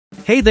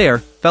Hey there,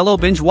 fellow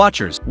binge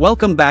watchers,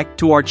 welcome back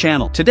to our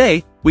channel.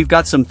 Today, we've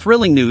got some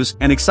thrilling news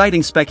and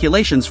exciting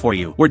speculations for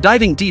you. We're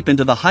diving deep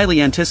into the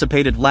highly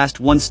anticipated Last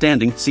One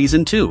Standing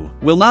Season 2.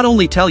 We'll not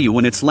only tell you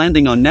when it's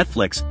landing on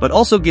Netflix, but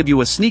also give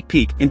you a sneak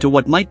peek into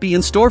what might be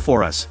in store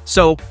for us.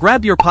 So,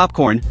 grab your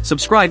popcorn,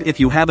 subscribe if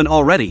you haven't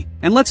already,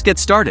 and let's get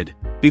started.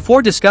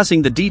 Before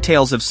discussing the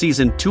details of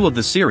Season 2 of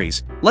the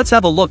series, let's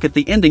have a look at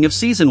the ending of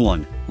Season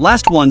 1.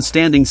 Last One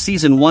Standing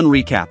Season 1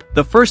 recap.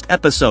 The first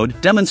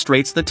episode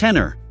demonstrates the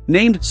tenor.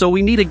 Named So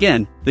We Meet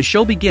Again, the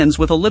show begins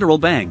with a literal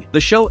bang.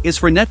 The show is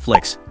for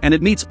Netflix, and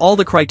it meets all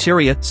the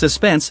criteria: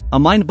 suspense, a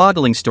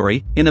mind-boggling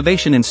story,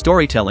 innovation in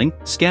storytelling,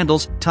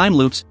 scandals, time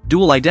loops,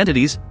 dual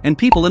identities, and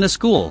people in a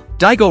school.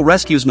 Daigo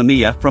rescues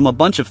Mamiya from a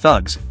bunch of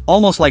thugs.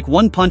 Almost like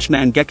One Punch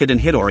Man, Gekiden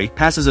Hitori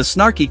passes a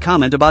snarky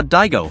comment about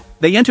Daigo.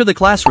 They enter the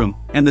classroom,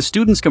 and the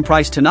students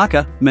comprise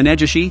Tanaka,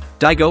 Manegishi,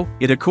 Daigo,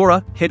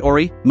 Itakura,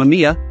 Hitori,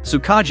 Mamiya,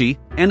 Tsukaji,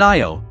 and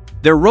Ayo.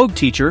 Their rogue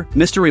teacher,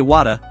 Mr.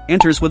 Iwata,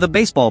 enters with a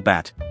baseball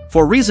bat.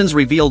 For reasons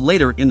revealed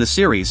later in the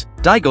series,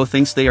 Daigo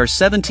thinks they are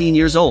 17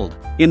 years old.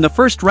 In the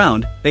first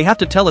round, they have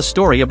to tell a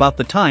story about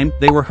the time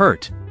they were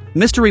hurt.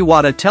 Mr.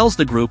 Iwata tells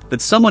the group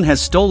that someone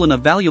has stolen a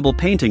valuable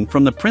painting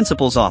from the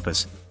principal's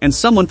office, and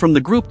someone from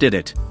the group did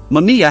it.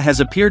 Mamiya has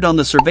appeared on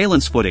the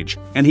surveillance footage,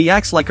 and he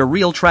acts like a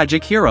real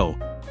tragic hero.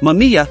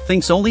 Mamiya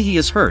thinks only he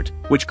is hurt,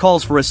 which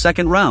calls for a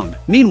second round.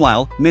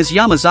 Meanwhile, Ms.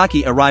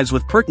 Yamazaki arrives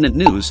with pertinent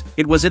news: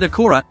 it was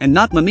Itakura and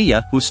not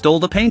Mamiya who stole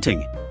the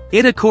painting.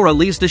 Itakura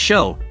leaves the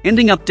show,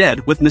 ending up dead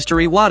with Mr.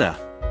 Iwata.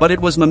 But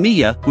it was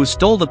Mamiya who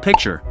stole the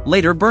picture,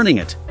 later burning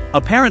it.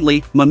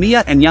 Apparently,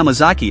 Mamiya and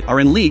Yamazaki are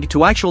in league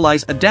to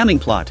actualize a damning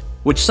plot,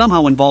 which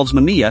somehow involves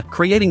Mamiya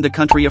creating the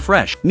country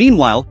afresh.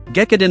 Meanwhile,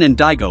 Gekiden and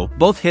Daigo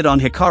both hit on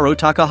Hikaru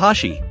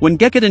Takahashi. When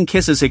Gekiden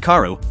kisses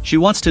Hikaru, she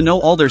wants to know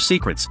all their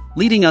secrets,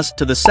 leading us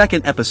to the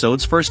second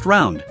episode's first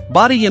round.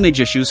 Body image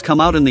issues come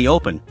out in the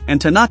open,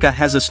 and Tanaka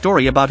has a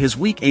story about his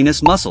weak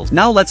anus muscles.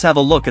 Now let's have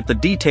a look at the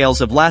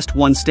details of Last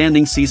One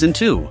Standing Season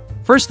 2.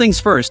 First things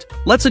first,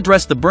 let's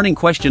address the burning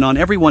question on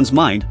everyone's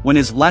mind: when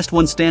is Last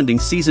One Standing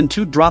Season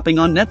 2 dropping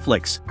on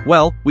Netflix?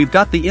 Well, we've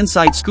got the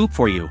inside scoop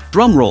for you.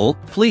 Drum roll,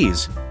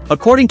 please.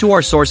 According to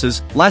our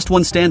sources, Last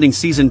One Standing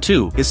Season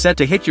 2 is set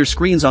to hit your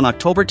screens on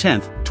October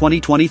 10th,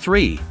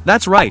 2023.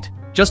 That's right,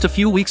 just a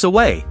few weeks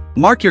away.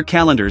 Mark your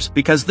calendars,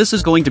 because this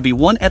is going to be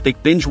one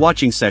epic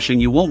binge-watching session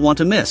you won't want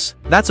to miss.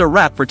 That's a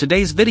wrap for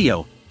today's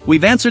video.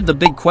 We've answered the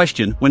big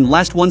question when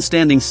Last One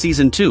Standing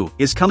Season 2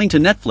 is coming to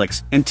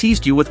Netflix and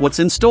teased you with what's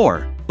in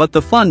store. But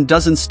the fun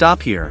doesn't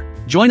stop here.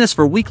 Join us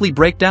for weekly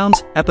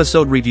breakdowns,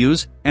 episode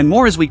reviews, and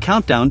more as we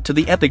count down to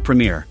the epic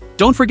premiere.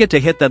 Don't forget to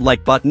hit that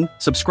like button,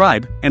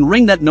 subscribe, and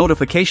ring that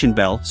notification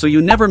bell so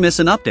you never miss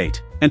an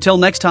update. Until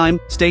next time,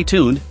 stay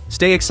tuned,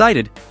 stay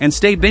excited, and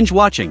stay binge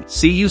watching.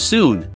 See you soon.